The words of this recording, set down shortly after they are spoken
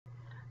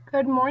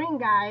Good morning,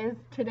 guys.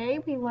 Today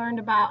we learned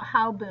about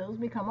how bills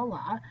become a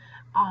law.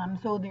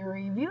 So the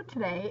review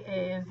today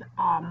is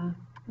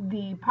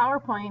the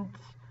PowerPoint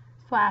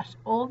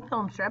 / old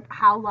film strip,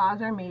 How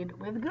Laws Are Made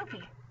with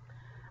Goofy.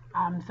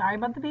 Sorry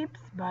about the beeps,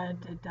 but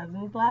it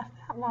doesn't last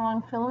that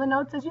long. Fill in the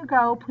notes as you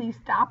go. Please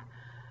stop,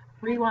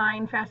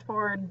 rewind, fast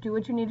forward, do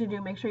what you need to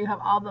do. Make sure you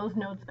have all those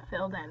notes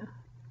filled in.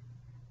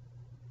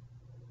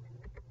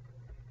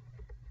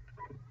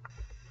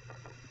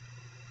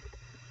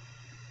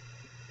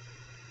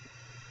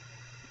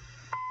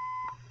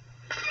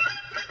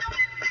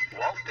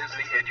 Walt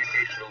Disney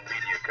Educational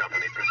Media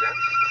Company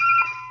presents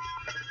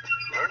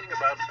Learning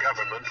About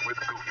Government with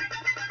Goofy.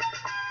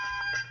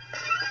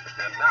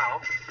 And now,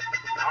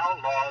 How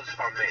Laws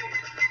Are Made.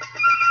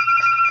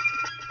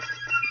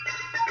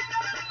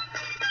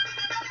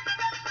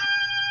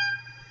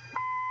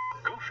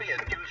 Goofy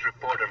and news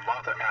reporter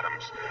Martha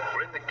Adams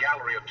were in the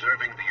gallery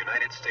observing the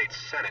United States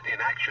Senate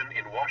in action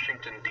in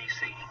Washington,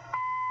 D.C.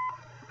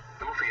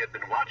 Goofy had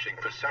been watching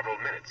for several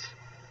minutes.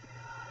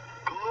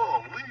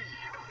 Golly,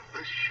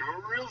 this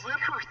sure is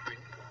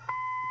interesting.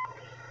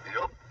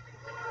 Yep,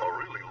 I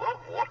really love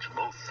watching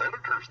those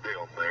senators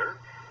down there.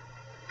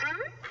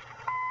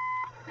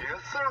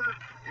 Yes, sir.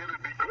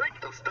 It'd be great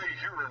to stay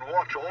here and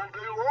watch all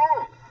day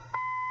long.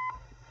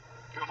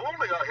 If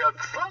only I had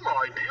some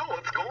idea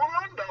what's going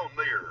on down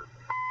there.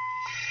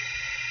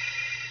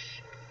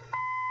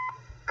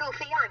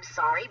 Goofy, I'm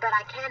sorry, but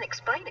I can't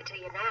explain it to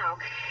you now.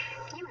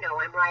 You know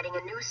I'm writing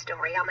a news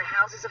story on the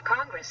Houses of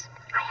Congress.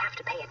 I have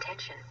to pay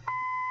attention.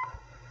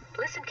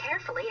 Listen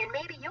carefully, and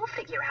maybe you'll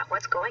figure out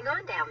what's going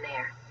on down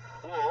there.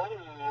 Well,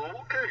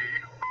 okay.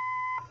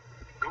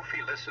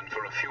 Goofy listened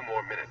for a few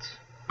more minutes.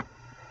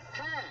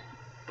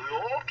 They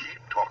all keep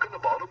talking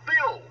about a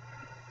bill.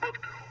 But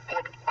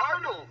what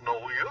I don't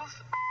know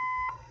is,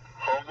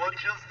 how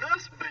much is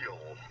this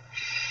bill?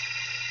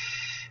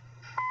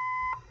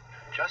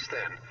 Just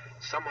then,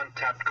 someone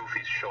tapped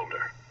Goofy's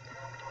shoulder.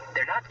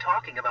 They're not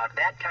talking about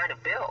that kind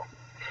of bill.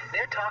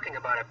 They're talking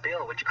about a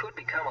bill which could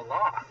become a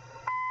law.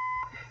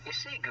 You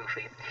see,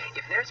 Goofy,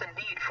 if there's a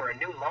need for a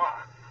new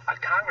law, a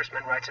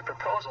congressman writes a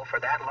proposal for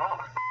that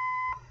law.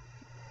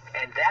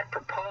 And that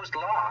proposed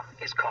law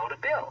is called a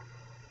bill.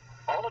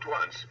 All at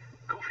once,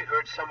 Goofy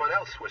heard someone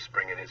else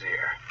whispering in his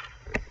ear.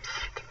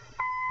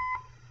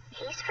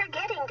 He's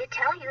forgetting to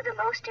tell you the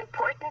most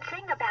important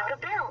thing about a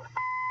bill.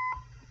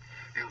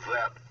 Is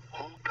that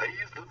who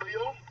pays the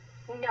bill?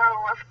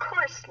 No, of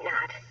course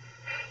not.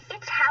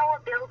 It's how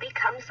a bill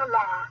becomes a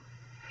law.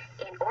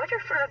 In order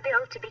for a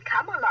bill to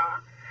become a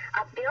law,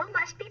 a bill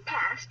must be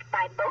passed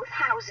by both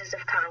houses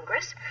of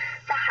Congress,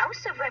 the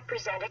House of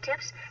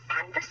Representatives,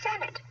 and the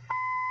Senate.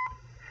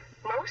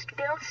 Most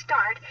bills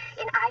start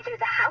in either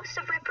the House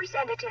of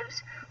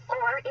Representatives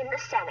or in the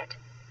Senate.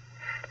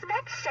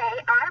 Let's say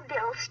our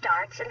bill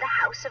starts in the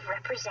House of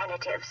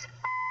Representatives.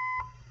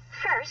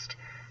 First,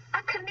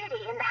 a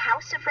committee in the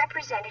House of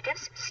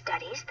Representatives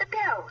studies the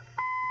bill.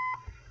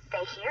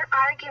 They hear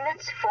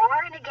arguments for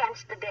and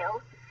against the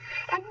bill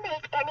and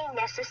make any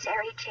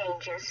necessary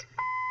changes.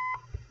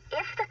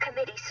 If the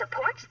committee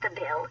supports the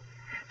bill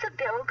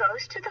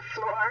goes to the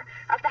floor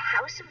of the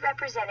House of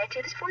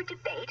Representatives for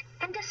debate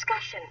and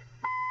discussion.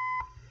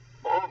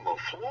 On the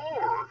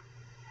floor?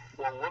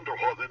 Well, I wonder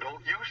why they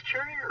don't use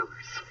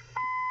chairs.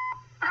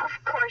 Of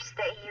course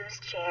they use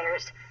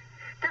chairs.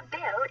 The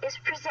bill is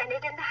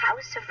presented in the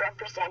House of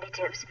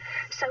Representatives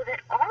so that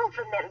all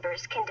the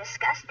members can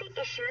discuss the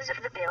issues of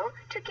the bill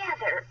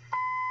together.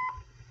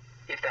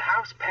 If the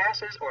House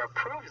passes or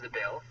approves the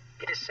bill,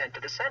 it is sent to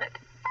the Senate.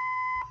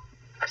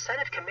 A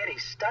Senate committee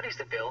studies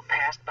the bill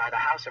passed by the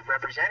House of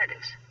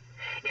Representatives.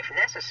 If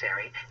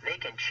necessary, they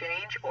can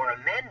change or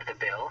amend the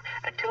bill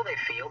until they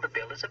feel the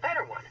bill is a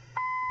better one.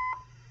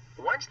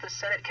 Once the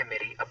Senate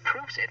committee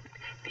approves it,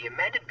 the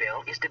amended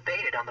bill is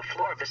debated on the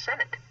floor of the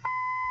Senate.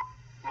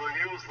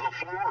 They use the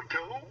floor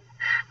too?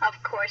 Of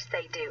course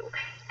they do.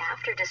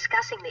 After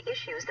discussing the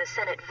issues, the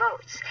Senate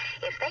votes.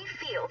 If they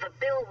feel the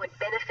bill would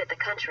benefit the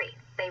country,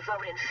 they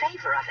vote in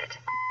favor of it.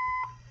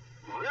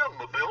 Then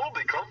the bill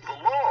becomes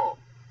a law.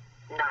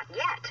 Not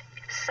yet.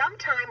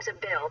 Sometimes a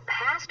bill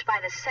passed by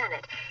the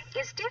Senate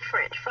is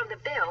different from the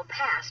bill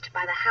passed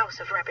by the House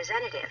of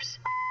Representatives.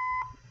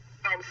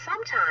 And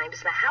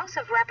sometimes the House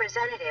of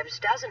Representatives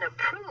doesn't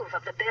approve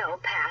of the bill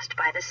passed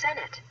by the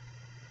Senate.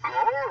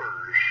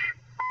 Gosh.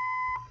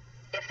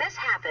 If this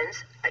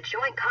happens, a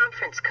joint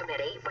conference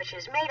committee, which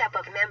is made up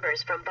of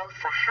members from both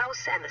the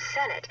House and the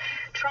Senate,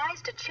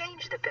 tries to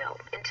change the bill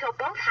until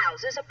both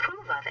houses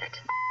approve of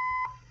it.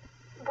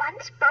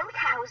 Once both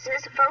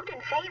houses vote in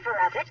favor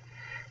of it,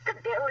 the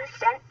bill is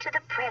sent to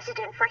the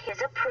president for his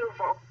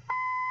approval.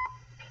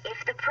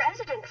 If the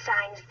president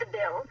signs the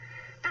bill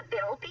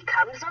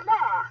becomes a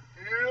law.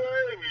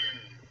 Yay!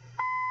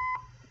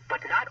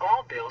 But not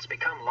all bills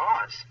become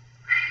laws.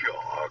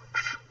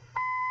 Shucks.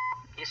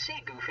 You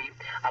see, Goofy,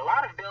 a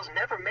lot of bills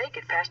never make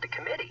it past a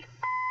committee.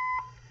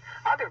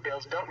 Other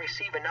bills don't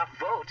receive enough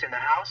votes in the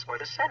House or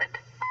the Senate.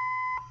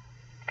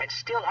 And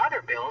still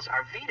other bills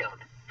are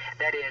vetoed.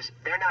 That is,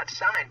 they're not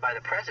signed by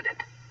the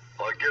president.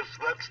 I guess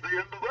that's the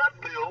end of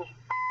that bill.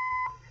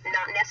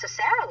 Not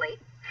necessarily.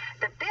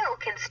 The bill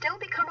can still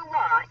become a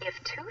law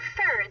if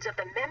 2/3 of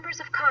the members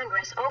of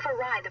Congress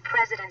override the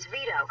president's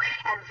veto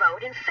and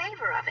vote in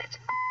favor of it.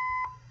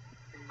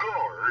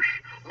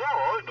 Gosh, now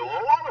I know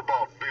a lot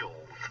about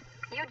bills.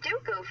 You do,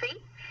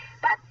 Goofy.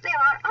 But there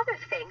are other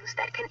things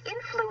that can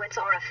influence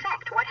or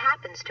affect what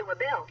happens to a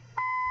bill.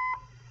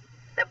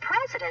 The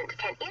president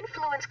can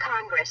influence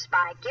Congress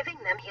by giving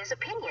them his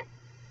opinion.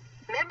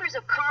 Members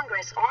of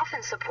Congress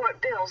often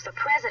support bills the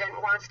president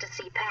wants to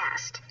see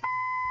passed.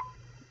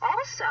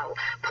 Also,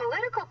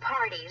 political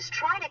parties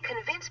try to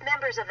convince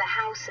members of the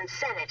House and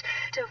Senate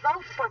to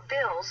vote for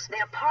bills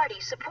their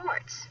party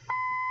supports.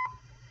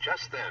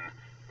 Just then,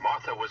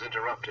 Martha was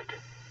interrupted.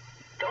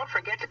 Don't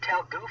forget to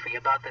tell Goofy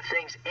about the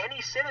things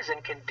any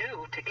citizen can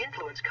do to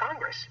influence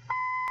Congress.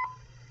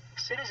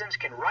 Citizens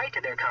can write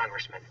to their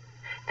congressman.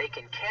 They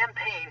can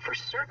campaign for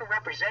certain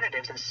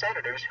representatives and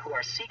senators who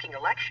are seeking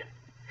election.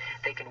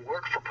 They can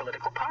work for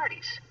political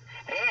parties.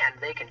 And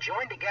they can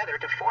join together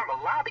to form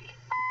a lobby.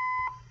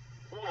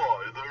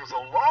 Why, there's a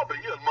lobby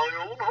in my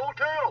own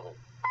hotel.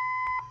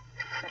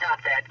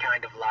 Not that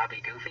kind of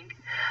lobby, Goofy.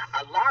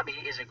 A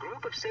lobby is a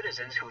group of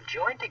citizens who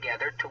join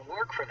together to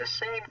work for the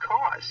same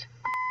cause.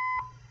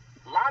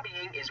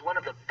 Lobbying is one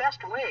of the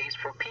best ways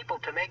for people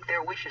to make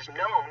their wishes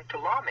known to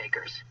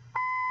lawmakers.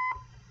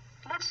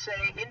 Let's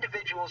say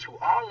individuals who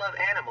all love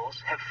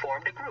animals have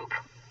formed a group,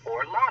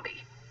 or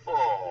lobby.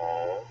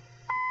 Oh.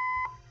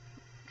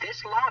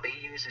 This lobby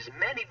uses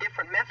many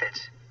different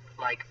methods,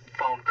 like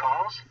phone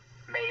calls,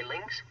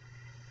 mailings,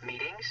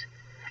 meetings,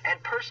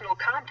 and personal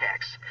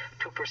contacts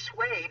to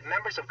persuade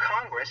members of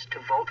Congress to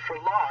vote for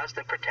laws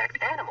that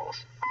protect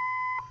animals.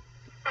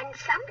 And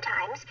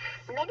sometimes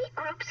many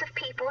groups of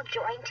people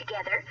join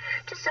together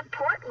to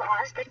support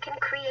laws that can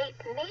create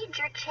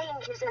major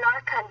changes in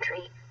our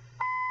country.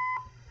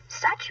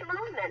 Such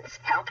movements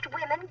helped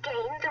women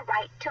gain the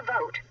right to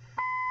vote.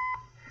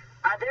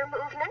 Other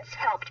movements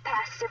helped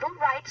pass civil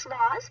rights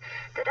laws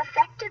that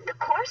affected the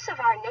course of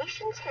our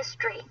nation's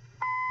history.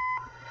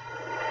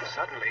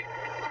 Suddenly,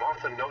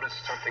 Martha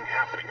noticed something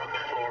happening on the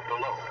floor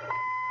below.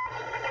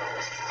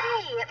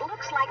 Say, it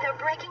looks like they're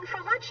breaking for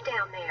lunch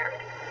down there.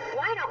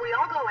 Why don't we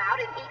all go out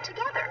and eat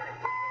together?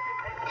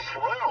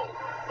 Swell.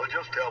 I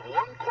just have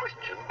one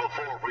question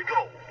before we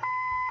go.